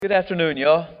Good afternoon,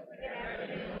 y'all.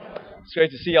 It's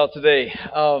great to see y'all today.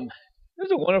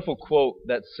 There's a wonderful quote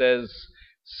that says,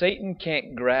 Satan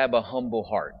can't grab a humble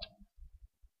heart.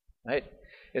 Right?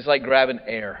 It's like grabbing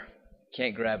air.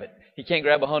 Can't grab it. He can't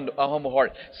grab a humble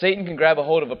heart. Satan can grab a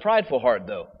hold of a prideful heart,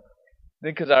 though.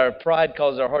 Because our pride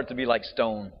causes our heart to be like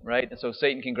stone, right? And so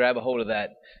Satan can grab a hold of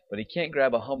that, but he can't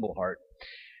grab a humble heart.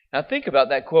 Now think about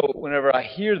that quote whenever I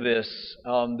hear this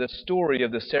story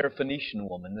of the Syrophoenician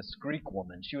woman, this Greek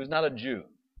woman. She was not a Jew.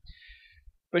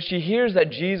 But she hears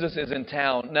that Jesus is in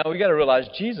town. Now we got to realize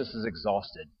Jesus is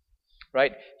exhausted,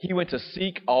 right? He went to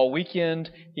seek all weekend.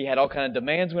 He had all kind of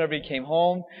demands whenever he came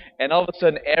home. And all of a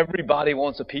sudden everybody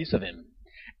wants a piece of him.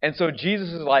 And so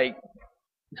Jesus is like,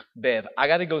 Bev, I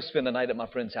got to go spend the night at my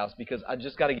friend's house because I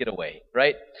just got to get away,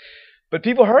 right? But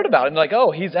people heard about him, like,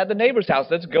 oh, he's at the neighbor's house.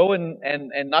 Let's go and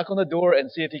knock on the door and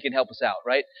see if he can help us out,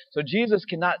 right? So Jesus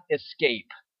cannot escape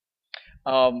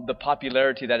the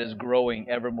popularity that is growing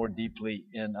ever more deeply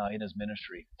in his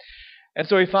ministry. And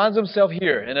so he finds himself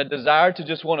here in a desire to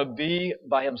just want to be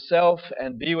by himself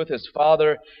and be with his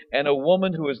Father. And a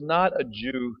woman who is not a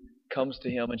Jew comes to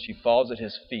him and she falls at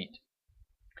his feet.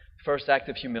 First act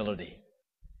of humility.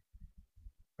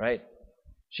 Right?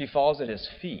 She falls at his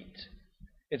feet.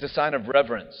 It's a sign of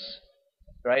reverence,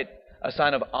 right? A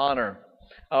sign of honor.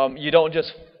 You don't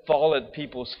just fall at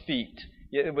people's feet.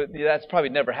 That's probably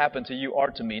never happened to you or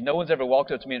to me. No one's ever walked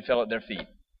up to me and fell at their feet.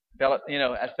 Fell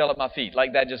at my feet.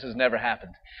 Like that just has never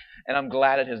happened. And I'm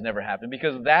glad it has never happened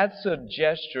because that's a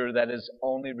gesture that is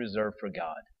only reserved for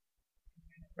God,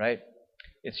 right?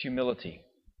 It's humility.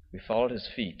 We fall at his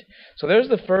feet. So there's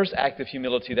the first act of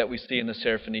humility that we see in the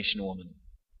Syrophoenician woman.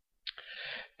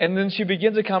 And then she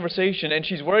begins a conversation, and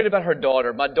she's worried about her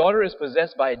daughter. My daughter is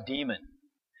possessed by a demon.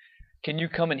 Can you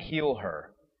come and heal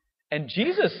her? And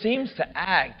Jesus seems to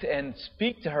act and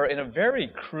speak to her in a very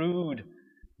crude,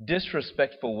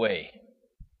 disrespectful way.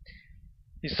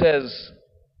 He says,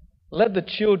 let the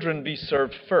children be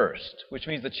served first, which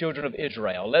means the children of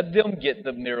Israel. Let them get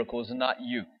the miracles and not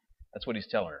you. That's what he's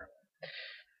telling her.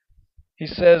 He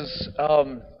says,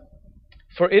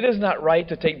 for it is not right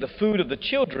to take the food of the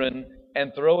children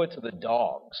and throw it to the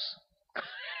dogs.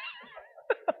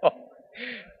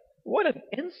 What an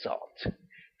insult.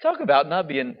 Talk about not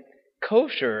being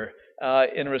kosher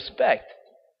in respect.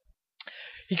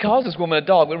 He calls this woman a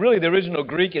dog, but really the original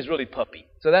Greek is really puppy.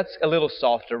 So that's a little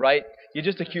softer, right? You're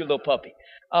just a cute little puppy.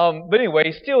 But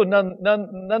anyway, still none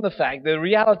the fact. The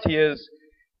reality is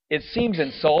it seems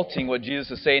insulting what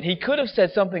Jesus is saying. He could have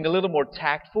said something a little more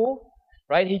tactful,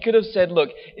 right? He could have said, look,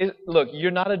 you're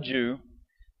not a Jew.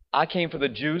 I came for the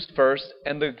Jews first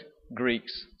and the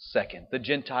Greeks second, the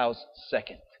Gentiles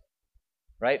second,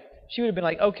 right? She would have been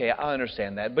like, okay, I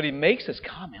understand that. But he makes this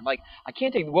comment, like, I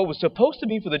can't take what was supposed to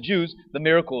be for the Jews, the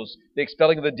miracles, the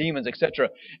expelling of the demons, etc.,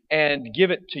 and give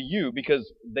it to you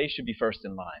because they should be first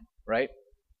in line, right?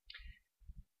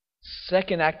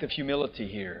 Second act of humility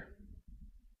here.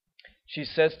 She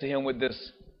says to him with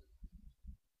this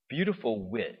beautiful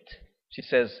wit, she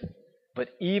says, but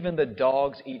even the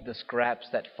dogs eat the scraps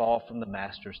that fall from the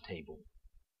master's table.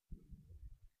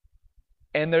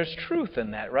 And there's truth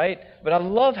in that, right? But I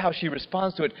love how she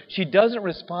responds to it. She doesn't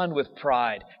respond with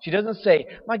pride. She doesn't say,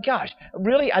 my gosh,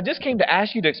 really? I just came to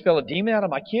ask you to expel a demon out of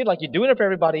my kid like you're doing it for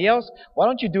everybody else. Why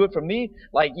don't you do it for me?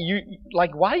 Like,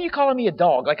 why are you calling me a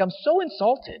dog? Like, I'm so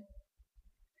insulted.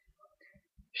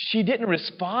 She didn't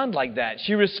respond like that.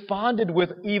 She responded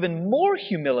with even more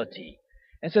humility.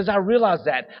 And says, I realize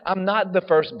that. I'm not the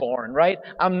firstborn, right?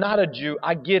 I'm not a Jew.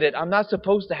 I get it. I'm not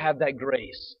supposed to have that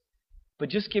grace. But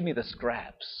just give me the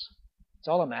scraps. That's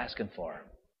all I'm asking for.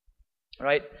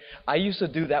 Right? I used to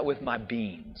do that with my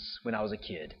beans when I was a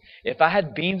kid. If I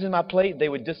had beans in my plate, they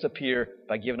would disappear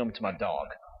by giving them to my dog.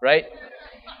 Right?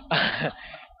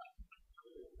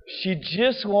 She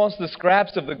just wants the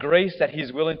scraps of the grace that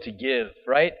he's willing to give.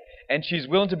 Right? And she's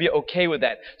willing to be okay with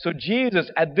that. So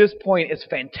Jesus, at this point, is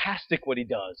fantastic what he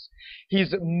does.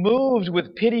 He's moved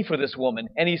with pity for this woman,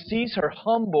 and he sees her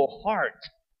humble heart.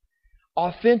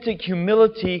 Authentic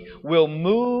humility will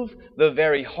move the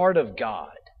very heart of God.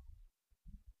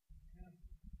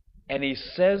 And he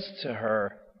says to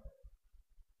her,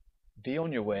 be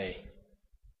on your way.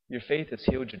 Your faith has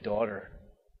healed your daughter.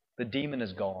 The demon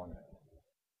is gone.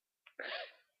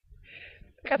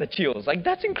 I got the chills. Like,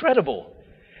 that's incredible.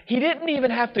 He didn't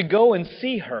even have to go and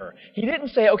see her. He didn't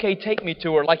say, okay, take me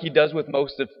to her like he does with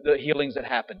most of the healings that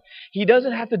happen. He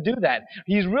doesn't have to do that.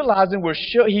 He's realizing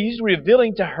he's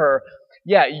revealing to her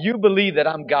Yeah, you believe that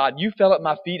I'm God. You fell at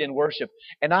my feet in worship,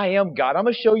 and I am God. I'm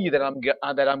going to show you that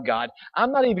I'm God.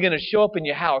 I'm not even going to show up in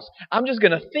your house. I'm just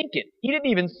going to think it. He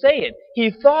didn't even say it. He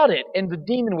thought it, and the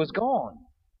demon was gone.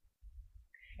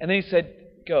 And then he said,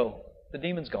 go. The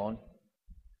demon's gone.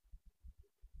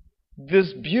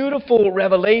 This beautiful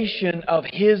revelation of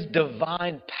his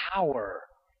divine power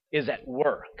is at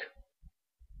work.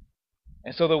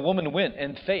 And so the woman went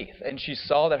in faith, and she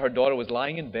saw that her daughter was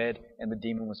lying in bed, and the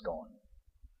demon was gone.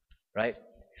 Right?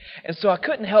 And so I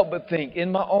couldn't help but think,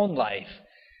 in my own life,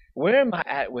 where am I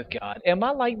at with God? Am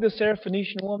I like the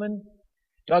Syrophoenician woman?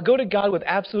 Do I go to God with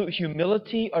absolute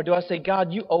humility, or do I say,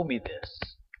 God, you owe me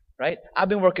this? Right? I've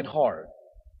been working hard.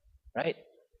 Right?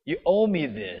 You owe me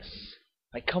this.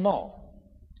 Like, come on.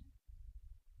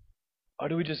 Or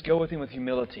do we just go with Him with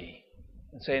humility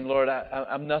and saying, Lord,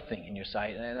 I'm nothing in your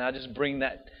sight, and I just bring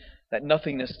that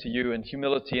nothingness to you in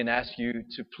humility and ask you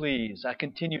to please. I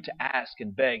continue to ask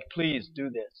and beg, please do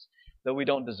this, though we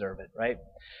don't deserve it, right?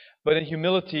 But in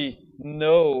humility,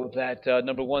 know that,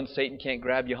 number one, Satan can't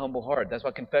grab your humble heart. That's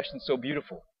why confession's so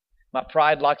beautiful. My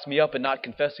pride locks me up in not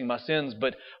confessing my sins,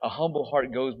 but a humble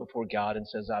heart goes before God and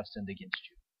says, I've sinned against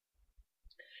you.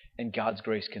 And God's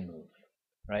grace can move,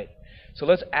 right? So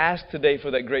let's ask today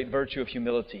for that great virtue of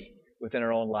humility within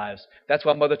our own lives. That's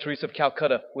why Mother Teresa of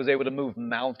Calcutta was able to move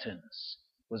mountains,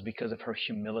 was because of her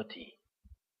humility,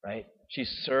 right? She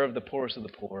served the poorest of the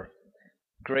poor.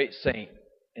 Great saint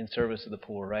in service of the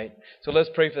poor, right? So let's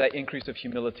pray for that increase of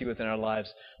humility within our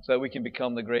lives so that we can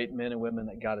become the great men and women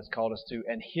that God has called us to.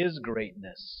 And His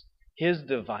greatness, His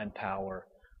divine power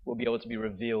will be able to be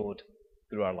revealed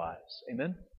through our lives.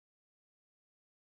 Amen?